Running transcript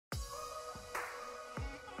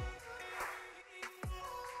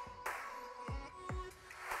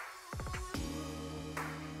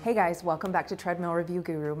Hey guys, welcome back to Treadmill Review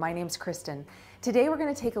Guru. My name's Kristen. Today we're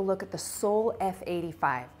going to take a look at the Sole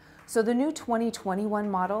F85. So the new 2021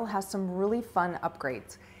 model has some really fun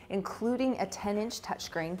upgrades, including a 10-inch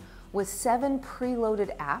touchscreen with 7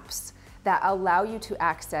 preloaded apps that allow you to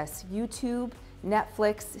access YouTube,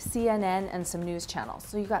 Netflix, CNN, and some news channels.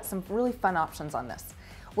 So you got some really fun options on this.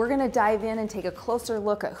 We're going to dive in and take a closer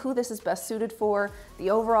look at who this is best suited for, the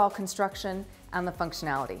overall construction, and the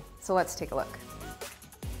functionality. So let's take a look.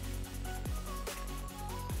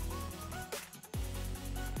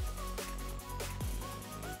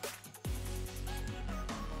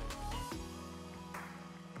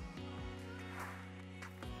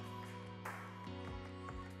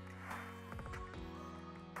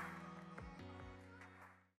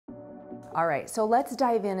 All right, so let's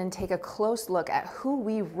dive in and take a close look at who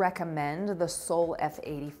we recommend the Sole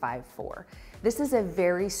F85 for. This is a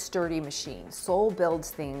very sturdy machine. Sole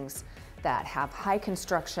builds things that have high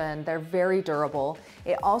construction, they're very durable.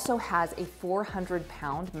 It also has a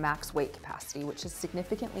 400-pound max weight capacity, which is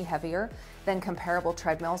significantly heavier than comparable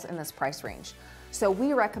treadmills in this price range. So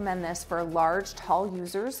we recommend this for large, tall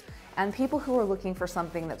users and people who are looking for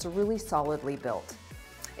something that's really solidly built.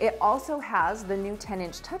 It also has the new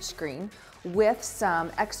 10-inch touchscreen with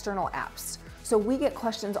some external apps. So we get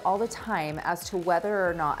questions all the time as to whether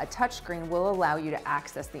or not a touchscreen will allow you to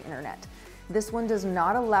access the internet. This one does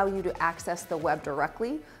not allow you to access the web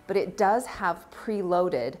directly, but it does have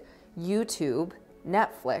preloaded YouTube,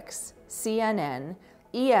 Netflix, CNN,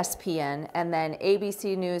 ESPN, and then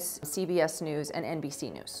ABC News, CBS News, and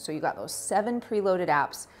NBC News. So you got those 7 preloaded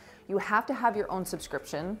apps. You have to have your own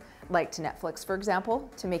subscription, like to Netflix, for example,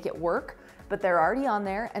 to make it work, but they're already on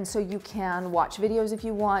there, and so you can watch videos if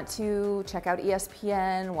you want to, check out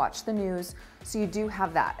ESPN, watch the news, so you do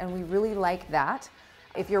have that, and we really like that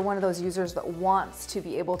if you're one of those users that wants to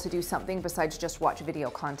be able to do something besides just watch video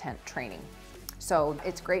content training. So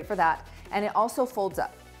it's great for that, and it also folds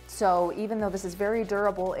up. So even though this is very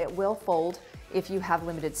durable, it will fold if you have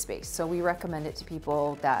limited space, so we recommend it to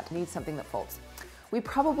people that need something that folds. We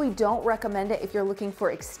probably don't recommend it if you're looking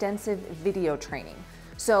for extensive video training.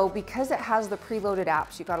 So because it has the preloaded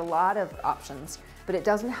apps, you've got a lot of options, but it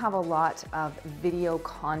doesn't have a lot of video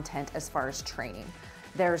content as far as training.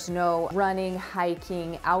 There's no running,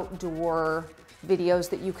 hiking, outdoor videos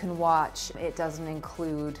that you can watch. It doesn't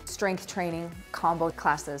include strength training, combo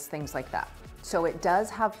classes, things like that. So it does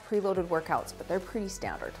have preloaded workouts, but they're pretty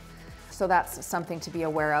standard. So that's something to be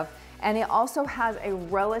aware of. And it also has a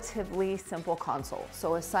relatively simple console.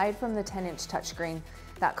 So aside from the 10-inch touchscreen,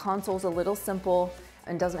 that console's a little simple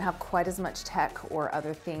and doesn't have quite as much tech or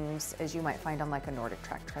other things as you might find on like a Nordic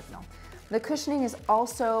Track treadmill. The cushioning is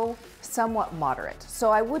also somewhat moderate. So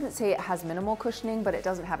I wouldn't say it has minimal cushioning, but it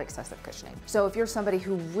doesn't have excessive cushioning. So if you're somebody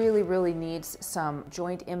who really needs some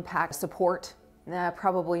joint impact support,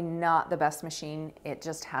 probably not the best machine. It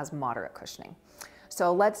just has moderate cushioning.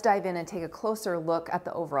 So let's dive in and take a closer look at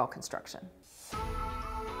the overall construction.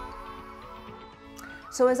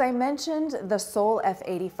 So as I mentioned, the Sole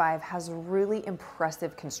F85 has really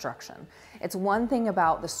impressive construction. It's one thing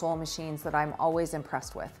about the Sole machines that I'm always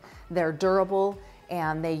impressed with. They're durable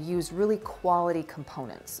and they use really quality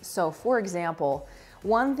components. So for example,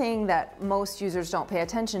 one thing that most users don't pay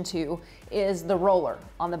attention to is the roller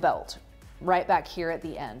on the belt, right back here at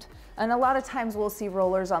the end. And a lot of times we'll see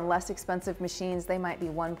rollers on less expensive machines. They might be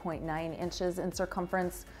 1.9 inches in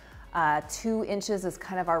circumference. 2 inches is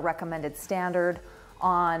kind of our recommended standard.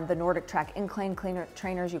 On the Nordic Track incline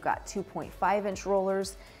trainers, you've got 2.5-inch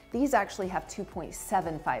rollers. These actually have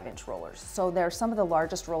 2.75-inch rollers. So they're some of the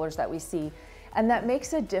largest rollers that we see. And that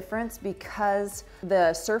makes a difference because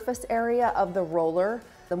the surface area of the roller,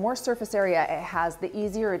 the more surface area it has, the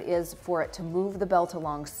easier it is for it to move the belt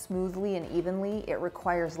along smoothly and evenly. It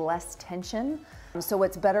requires less tension. So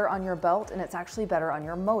it's better on your belt and it's actually better on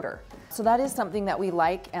your motor. So that is something that we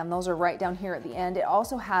like, and those are right down here at the end. It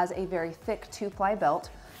also has a very thick 2-ply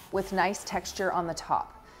belt with nice texture on the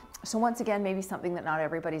top. So once again, maybe something that not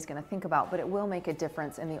everybody's gonna think about, but it will make a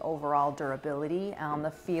difference in the overall durability and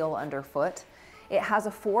the feel underfoot. It has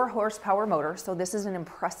a 4-horsepower motor, so this is an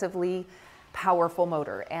impressively powerful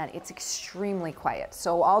motor, and it's extremely quiet.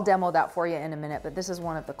 So I'll demo that for you in a minute, but this is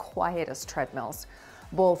one of the quietest treadmills,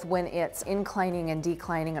 both when it's inclining and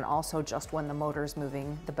declining and also just when the motor's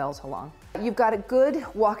moving the belt along. You've got a good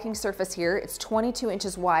walking surface here. It's 22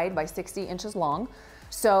 inches wide by 60 inches long.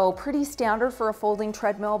 So pretty standard for a folding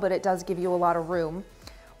treadmill, but it does give you a lot of room.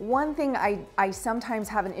 One thing I sometimes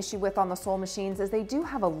have an issue with on the Sole machines is they do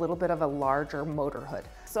have a little bit of a larger motor hood.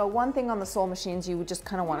 So one thing on the Sole machines, you would just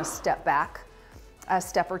kind of want to step back a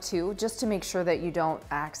step or two just to make sure that you don't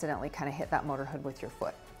accidentally kind of hit that motor hood with your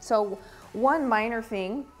foot. So one minor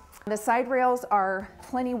thing, the side rails are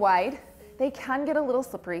plenty wide. They can get a little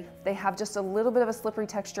slippery. They have just a little bit of a slippery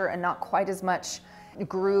texture and not quite as much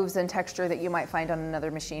grooves and texture that you might find on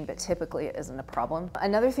another machine, but typically it isn't a problem.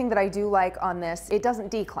 Another thing that I do like on this, it doesn't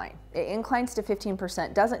decline. It inclines to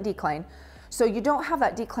 15%, doesn't decline. So you don't have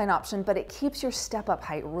that decline option, but it keeps your step-up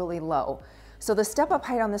height really low. So the step-up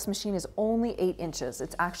height on this machine is only 8 inches.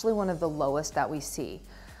 It's actually one of the lowest that we see,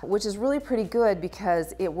 which is really pretty good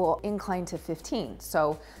because it will incline to 15.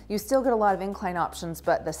 So you still get a lot of incline options,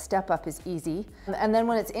 but the step up is easy. And then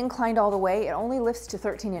when it's inclined all the way, it only lifts to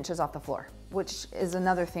 13 inches off the floor, which is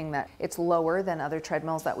another thing that it's lower than other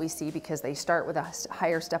treadmills that we see because they start with a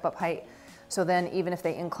higher step up height. So then even if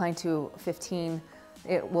they incline to 15,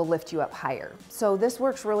 it will lift you up higher. So this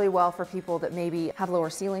works really well for people that maybe have lower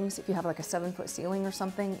ceilings. If you have like a 7-foot ceiling or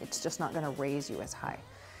something, it's just not gonna raise you as high.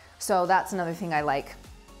 So that's another thing I like.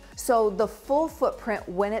 So the full footprint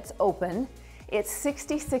when it's open, it's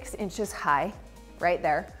 66 inches high, right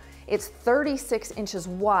there. It's 36 inches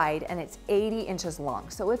wide and it's 80 inches long.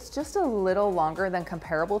 So it's just a little longer than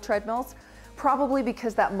comparable treadmills, probably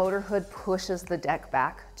because that motor hood pushes the deck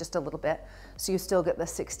back just a little bit. So you still get the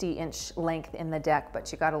 60-inch length in the deck,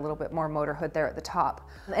 but you got a little bit more motor hood there at the top.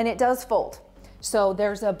 And it does fold. So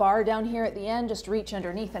there's a bar down here at the end, just reach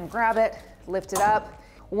underneath and grab it, lift it up.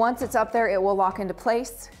 Once it's up there, it will lock into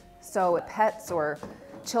place. So pets or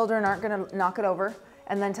children aren't gonna knock it over.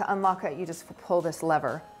 And then to unlock it, you just pull this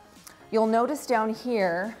lever. You'll notice down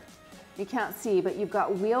here, you can't see, but you've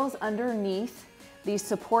got wheels underneath these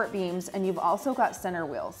support beams, and you've also got center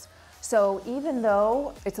wheels. So even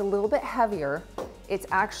though it's a little bit heavier, it's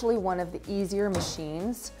actually one of the easier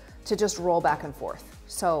machines to just roll back and forth.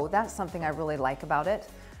 So that's something I really like about it.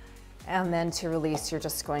 And then to release, you're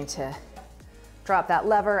just going to drop that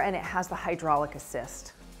lever, and it has the hydraulic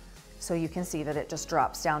assist. So you can see that it just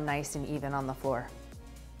drops down nice and even on the floor.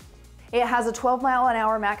 It has a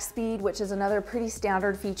 12-mile-an-hour max speed, which is another pretty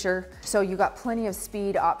standard feature. So you got plenty of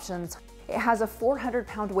speed options. It has a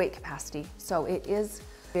 400-pound weight capacity, so it is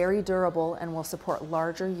very durable and will support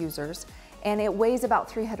larger users. And it weighs about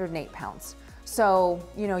 308 pounds. So,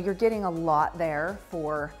 you know, you're getting a lot there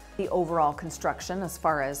for the overall construction as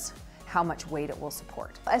far as how much weight it will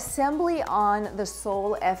support. Assembly on the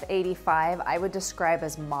Sole F85 I would describe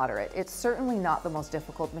as moderate. It's certainly not the most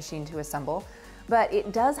difficult machine to assemble, but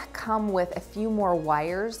it does come with a few more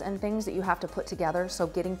wires and things that you have to put together, so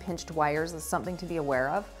getting pinched wires is something to be aware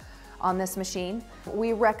of on this machine.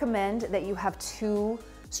 We recommend that you have 2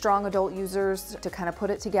 strong adult users to kind of put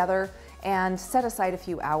it together and set aside a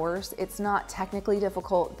few hours. It's not technically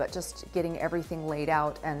difficult, but just getting everything laid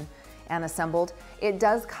out and assembled. It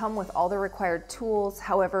does come with all the required tools.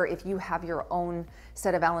 However, if you have your own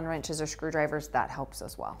set of Allen wrenches or screwdrivers, that helps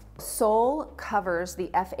as well. Sole covers the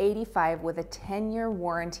F85 with a 10-year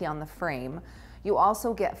warranty on the frame. You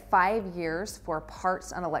also get 5 years for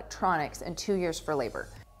parts and electronics and 2 years for labor.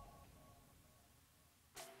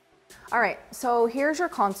 All right, so here's your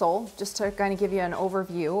console, just to kind of give you an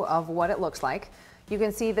overview of what it looks like. You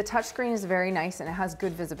can see the touchscreen is very nice and it has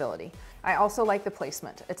good visibility. I also like the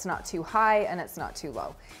placement. It's not too high and it's not too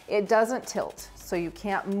low. It doesn't tilt, so you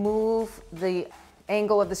can't move the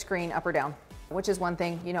angle of the screen up or down, which is one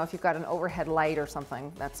thing, you know, if you've got an overhead light or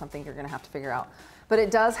something, that's something you're gonna have to figure out. But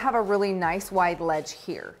it does have a really nice wide ledge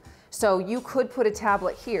here. So you could put a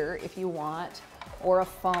tablet here if you want, or a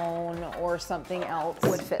phone or something else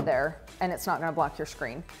would fit there, and it's not gonna block your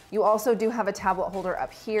screen. You also do have a tablet holder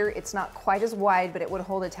up here. It's not quite as wide, but it would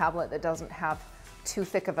hold a tablet that doesn't have too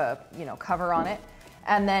thick of a, you know, cover on it.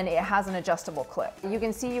 And then it has an adjustable clip. You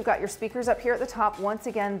can see you've got your speakers up here at the top. Once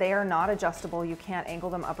again, they are not adjustable. You can't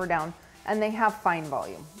angle them up or down, and they have fine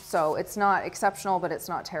volume. So it's not exceptional, but it's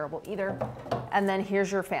not terrible either. And then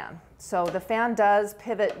here's your fan. So the fan does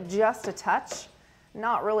pivot just a touch,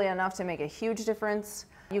 not really enough to make a huge difference.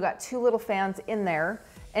 You got 2 little fans in there,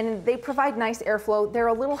 and they provide nice airflow. They're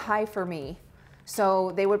a little high for me,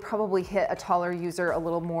 so they would probably hit a taller user a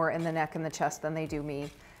little more in the neck and the chest than they do me.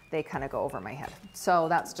 They kind of go over my head. So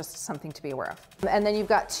that's just something to be aware of. And then you've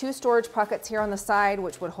got 2 storage pockets here on the side,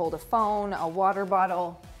 which would hold a phone, a water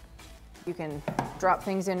bottle. You can drop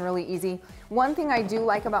things in really easy. One thing I do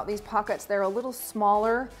like about these pockets, they're a little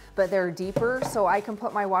smaller, but they're deeper, so I can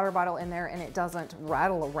put my water bottle in there and it doesn't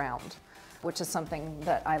rattle around, which is something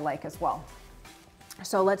that I like as well.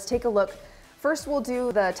 So let's take a look. First we'll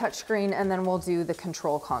do the touchscreen and then we'll do the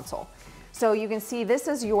control console. So you can see this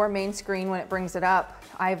is your main screen when it brings it up.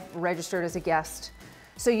 I've registered as a guest.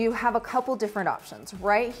 So you have a couple different options.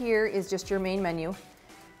 Right here is just your main menu.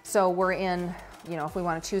 So we're in, you know, if we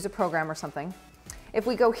want to choose a program or something. If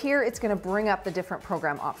we go here, it's gonna bring up the different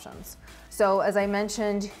program options. So as I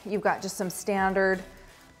mentioned, you've got just some standard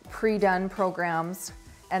pre-done programs,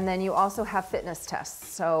 and then you also have fitness tests.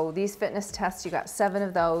 So these fitness tests, you got 7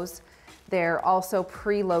 of those. They're also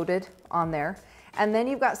preloaded on there. And then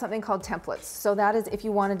you've got something called templates. So that is if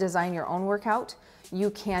you want to design your own workout, you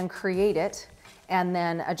can create it and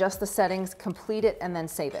then adjust the settings, complete it, and then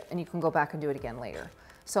save it. And you can go back and do it again later.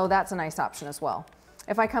 So that's a nice option as well.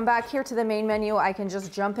 If I come back here to the main menu, I can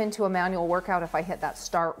just jump into a manual workout if I hit that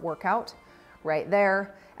start workout right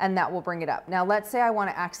there, and that will bring it up. Now let's say I want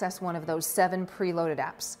to access one of those 7 preloaded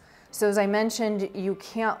apps. So as I mentioned, you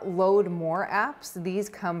can't load more apps. These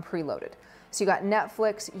come preloaded. So you got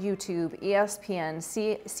Netflix, YouTube, ESPN,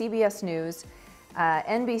 CBS News,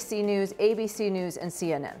 NBC News, ABC News, and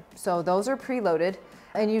CNN. So those are preloaded,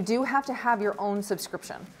 and you do have to have your own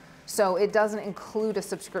subscription. So it doesn't include a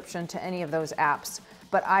subscription to any of those apps,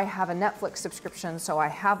 but I have a Netflix subscription, so I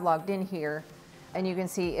have logged in here, and you can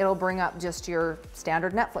see it'll bring up just your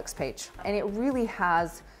standard Netflix page. And it really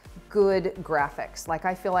has good graphics. Like,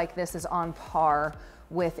 I feel like this is on par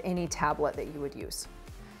with any tablet that you would use.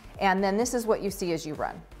 And then this is what you see as you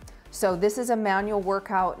run. So this is a manual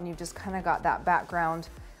workout, and you just kind of got that background.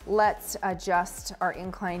 Let's adjust our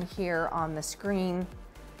incline here on the screen,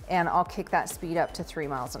 and I'll kick that speed up to 3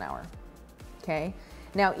 miles an hour, okay?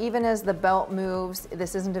 Now, even as the belt moves,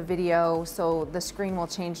 this isn't a video, so the screen will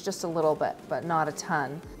change just a little bit, but not a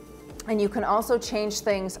ton. And you can also change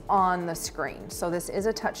things on the screen. So this is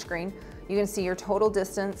a touch screen. You can see your total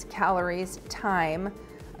distance, calories, time,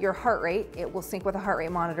 your heart rate. It will sync with a heart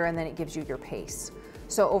rate monitor, and then it gives you your pace.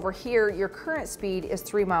 So over here, your current speed is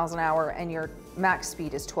 3 miles an hour and your max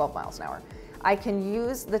speed is 12 miles an hour. I can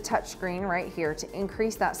use the touch screen right here to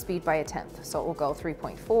increase that speed by 1/10. So it will go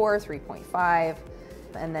 3.4, 3.5,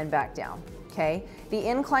 and then back down, okay? The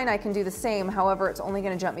incline, I can do the same. However, it's only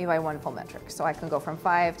gonna jump me by 1 full metric. So I can go from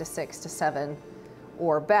 5 to 6 to 7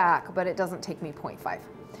 or back, but it doesn't take me 0.5.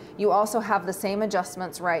 You also have the same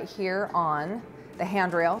adjustments right here on the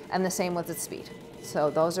handrail, and the same with the speed. So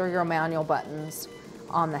those are your manual buttons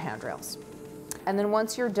on the handrails. And then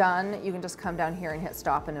once you're done, you can just come down here and hit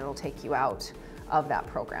stop, and it'll take you out of that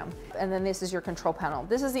program. And then this is your control panel.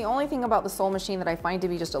 This is the only thing about the Sole machine that I find to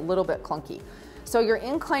be just a little bit clunky. So your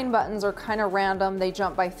incline buttons are kind of random. They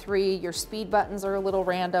jump by 3. Your speed buttons are a little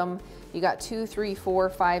random. You got 2, 3, 4,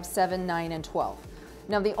 5, 7, 9, and 12.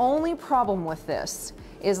 Now the only problem with this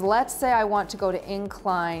is, let's say I want to go to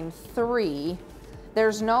incline 3.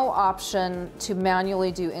 There's no option to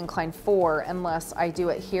manually do incline 4 unless I do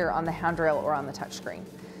it here on the handrail or on the touchscreen.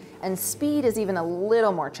 And speed is even a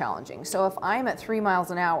little more challenging. So if I'm at 3 miles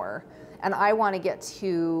an hour and I want to get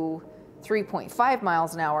to 3.5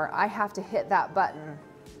 miles an hour, I have to hit that button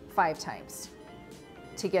 5 times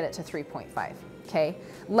to get it to 3.5, okay?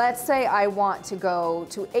 Let's say I want to go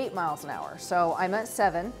to 8 miles an hour. So I'm at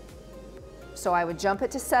 7, so I would jump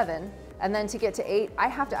it to 7, and then to get to 8, I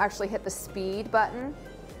have to actually hit the speed button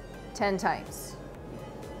 10 times,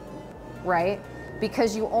 right?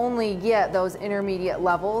 Because you only get those intermediate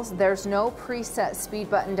levels. There's no preset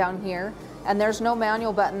speed button down here, and there's no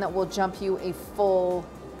manual button that will jump you a full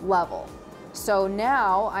level. So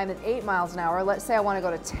now I'm at 8 miles an hour. Let's say I want to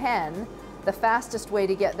go to 10. The fastest way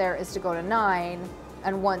to get there is to go to 9,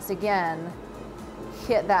 and once again,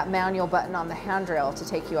 hit that manual button on the handrail to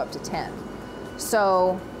take you up to 10.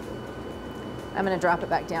 So I'm going to drop it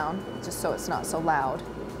back down just so it's not so loud.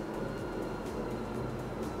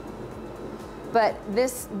 But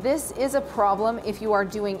this is a problem if you are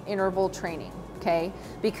doing interval training, okay?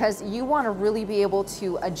 Because you want to really be able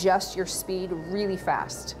to adjust your speed really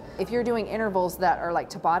fast. If you're doing intervals that are like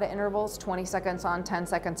Tabata intervals, 20 seconds on, 10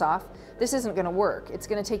 seconds off, this isn't going to work. It's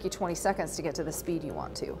going to take you 20 seconds to get to the speed you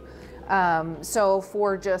want to. So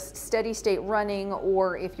for just steady state running,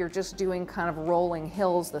 or if you're just doing kind of rolling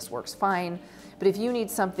hills, this works fine. But if you need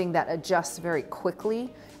something that adjusts very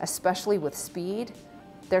quickly, especially with speed,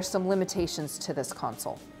 there's some limitations to this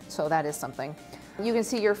console. So that is something. You can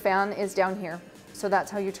see your fan is down here. So that's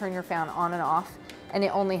how you turn your fan on and off. And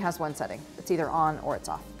it only has one setting. It's either on or it's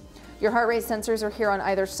off. Your heart rate sensors are here on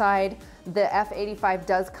either side. The F85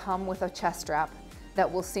 does come with a chest strap that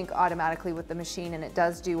will sync automatically with the machine, and it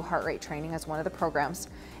does do heart rate training as one of the programs.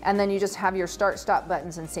 And then you just have your start stop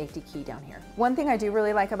buttons and safety key down here. One thing I do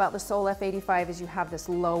really like about the Sole F85 is you have this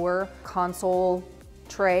lower console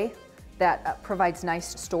tray that provides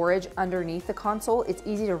nice storage underneath the console. It's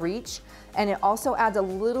easy to reach, and it also adds a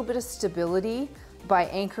little bit of stability by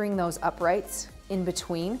anchoring those uprights in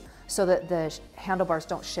between so that the handlebars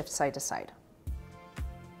don't shift side to side.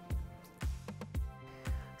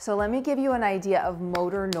 So let me give you an idea of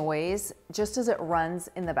motor noise just as it runs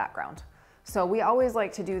in the background. So we always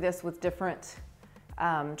like to do this with different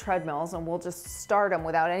treadmills, and we'll just start them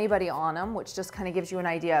without anybody on them, which just kind of gives you an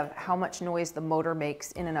idea of how much noise the motor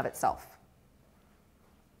makes in and of itself.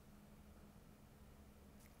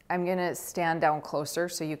 I'm gonna stand down closer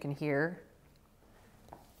so you can hear.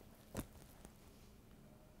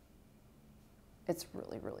 It's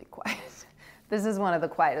really, really quiet. This is one of the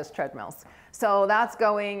quietest treadmills. So that's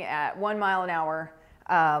going at 1 mile an hour,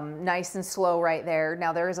 nice and slow right there.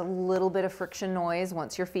 Now there is a little bit of friction noise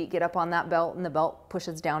once your feet get up on that belt and the belt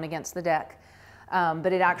pushes down against the deck,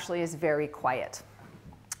 but it actually is very quiet.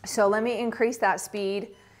 So let me increase that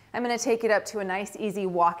speed. I'm gonna take it up to a nice easy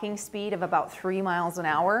walking speed of about 3 miles an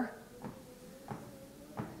hour.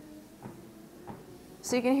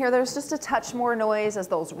 So you can hear there's just a touch more noise as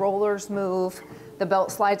those rollers move. The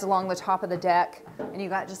belt slides along the top of the deck, and you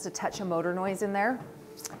got just a touch of motor noise in there.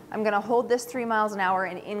 I'm gonna hold this 3 miles an hour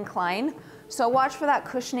in incline. So watch for that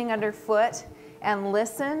cushioning underfoot and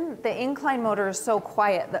listen. The incline motor is so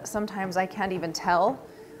quiet that sometimes I can't even tell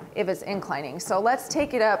if it's inclining. So let's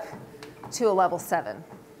take it up to a level 7.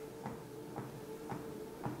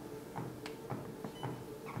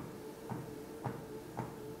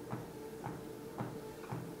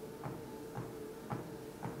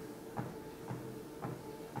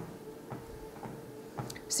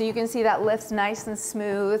 So you can see that lifts nice and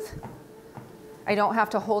smooth. I don't have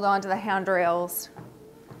to hold on to the handrails.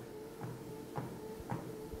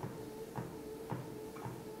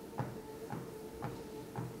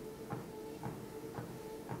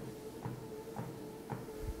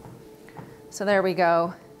 So there we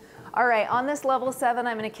go. All right, on this level 7,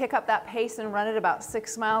 I'm gonna kick up that pace and run it about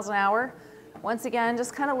 6 miles an hour. Once again,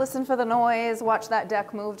 just kind of listen for the noise, watch that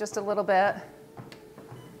deck move just a little bit.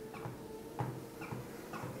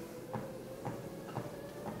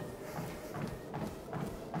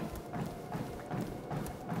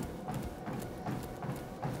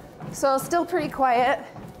 So still pretty quiet.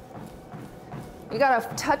 You got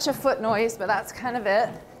a touch of foot noise, but that's kind of it.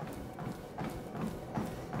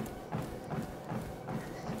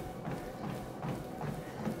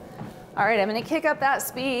 All right, I'm gonna kick up that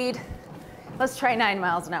speed. Let's try 9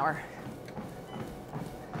 miles an hour.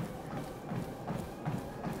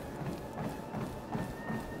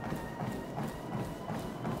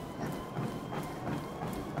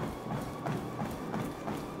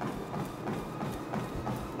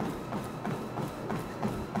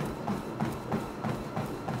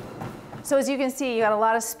 So as you can see, you got a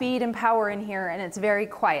lot of speed and power in here, and it's very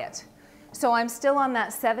quiet. So I'm still on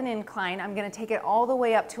that 7 incline. I'm gonna take it all the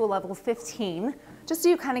way up to a level 15, just so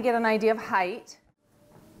you kind of get an idea of height.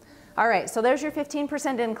 All right, so there's your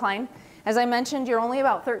 15% incline. As I mentioned, you're only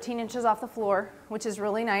about 13 inches off the floor, which is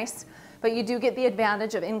really nice, but you do get the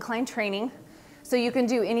advantage of incline training. So you can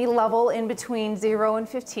do any level in between 0 and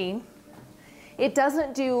 15. It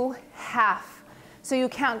doesn't do half, so you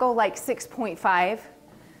can't go like 6.5.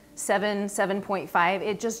 7, 7.5,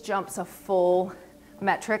 it just jumps a full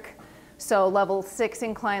metric. So level 6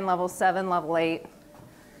 incline, level 7, level 8,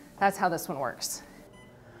 that's how this one works.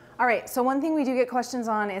 All right, so one thing we do get questions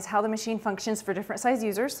on is how the machine functions for different size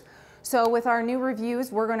users. So with our new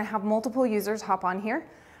reviews, we're gonna have multiple users hop on here.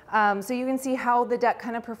 So you can see how the deck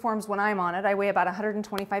kind of performs when I'm on it. I weigh about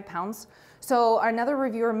 125 pounds. So another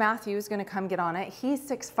reviewer, Matthew, is gonna come get on it. He's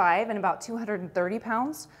 6'5" and about 230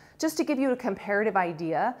 pounds, just to give you a comparative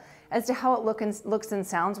idea as to how it looks and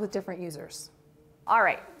sounds with different users. All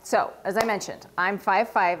right, so as I mentioned, I'm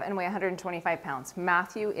 5'5" and weigh 125 pounds.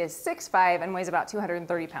 Matthew is 6'5" and weighs about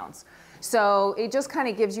 230 pounds. So it just kind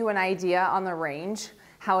of gives you an idea on the range,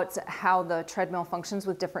 how the treadmill functions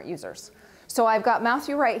with different users. So I've got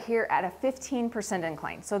Matthew right here at a 15%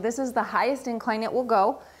 incline. So this is the highest incline it will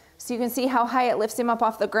go. So you can see how high it lifts him up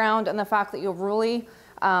off the ground, and the fact that you have really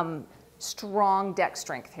strong deck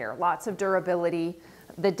strength here, lots of durability.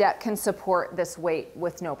 The deck can support this weight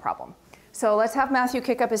with no problem. So let's have Matthew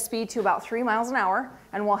kick up his speed to about 3 miles an hour,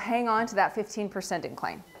 and we'll hang on to that 15%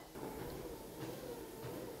 incline.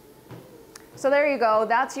 So there you go,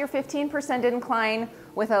 that's your 15% incline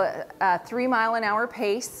with a 3 mile an hour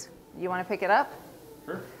pace. You wanna pick it up?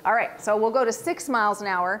 Sure. All right, so we'll go to 6 miles an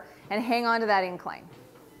hour and hang on to that incline.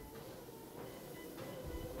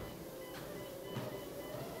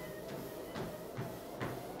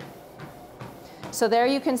 So there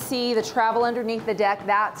you can see the travel underneath the deck.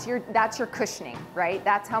 That's your cushioning, right?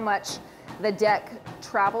 That's how much the deck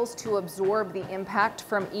travels to absorb the impact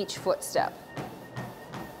from each footstep.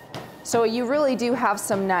 So you really do have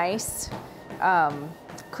some nice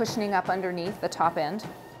cushioning up underneath the top end.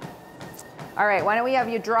 All right, why don't we have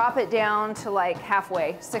you drop it down to like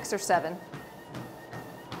halfway, 6 or 7.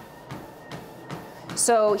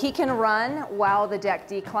 So he can run while the deck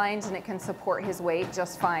declines and it can support his weight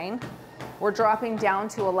just fine. We're dropping down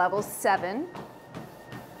to a level 7.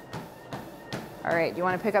 All right, do you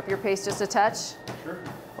want to pick up your pace just a touch? Sure.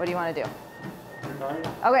 What do you want to do? 9.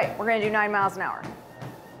 Okay, we're going to do 9 miles an hour.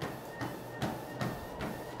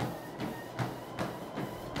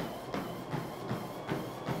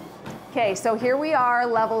 Okay, so here we are,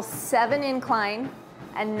 level 7 incline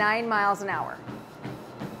and 9 miles an hour.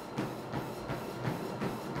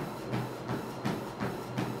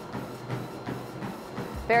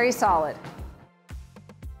 Very solid.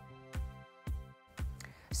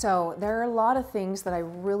 So there are a lot of things that I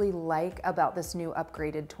really like about this new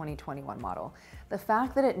upgraded 2021 model. The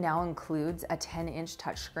fact that it now includes a 10-inch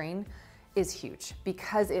touchscreen is huge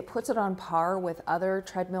because it puts it on par with other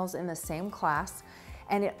treadmills in the same class.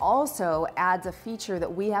 And it also adds a feature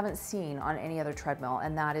that we haven't seen on any other treadmill,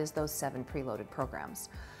 and that is those 7 preloaded programs.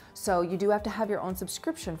 So you do have to have your own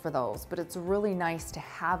subscription for those, but it's really nice to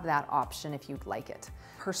have that option if you'd like it.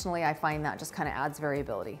 Personally, I find that just kind of adds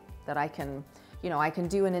variability, that I can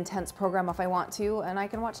do an intense program if I want to, and I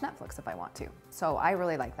can watch Netflix if I want to. So I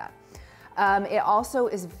really like that. It also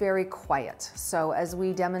is very quiet. So as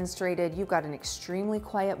we demonstrated, you've got an extremely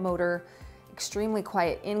quiet motor, extremely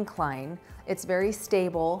quiet incline. It's very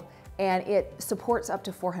stable and it supports up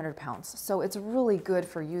to 400 pounds. So it's really good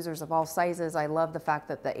for users of all sizes. I love the fact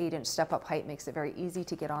that the 8-inch step-up height makes it very easy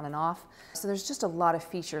to get on and off. So there's just a lot of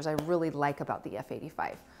features I really like about the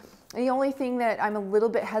F85. The only thing that I'm a little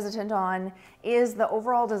bit hesitant on is the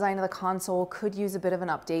overall design of the console could use a bit of an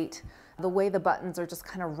update. The way the buttons are just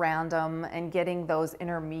kind of random and getting those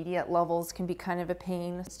intermediate levels can be kind of a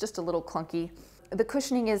pain. It's just a little clunky. The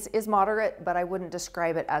cushioning is moderate, but I wouldn't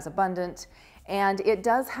describe it as abundant. And it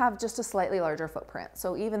does have just a slightly larger footprint.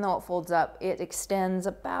 So even though it folds up, it extends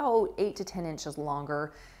about 8 to 10 inches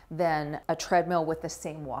longer than a treadmill with the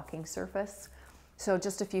same walking surface. So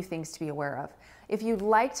just a few things to be aware of. If you'd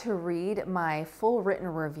like to read my full written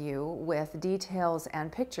review with details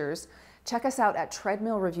and pictures, check us out at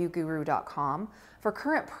treadmillreviewguru.com. For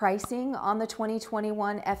current pricing on the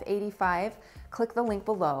 2021 F85, click the link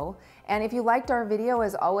below. And if you liked our video,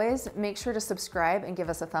 as always, make sure to subscribe and give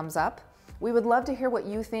us a thumbs up. We would love to hear what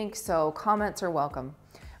you think, so comments are welcome.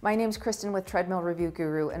 My name's Kristen with Treadmill Review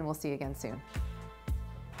Guru, and we'll see you again soon.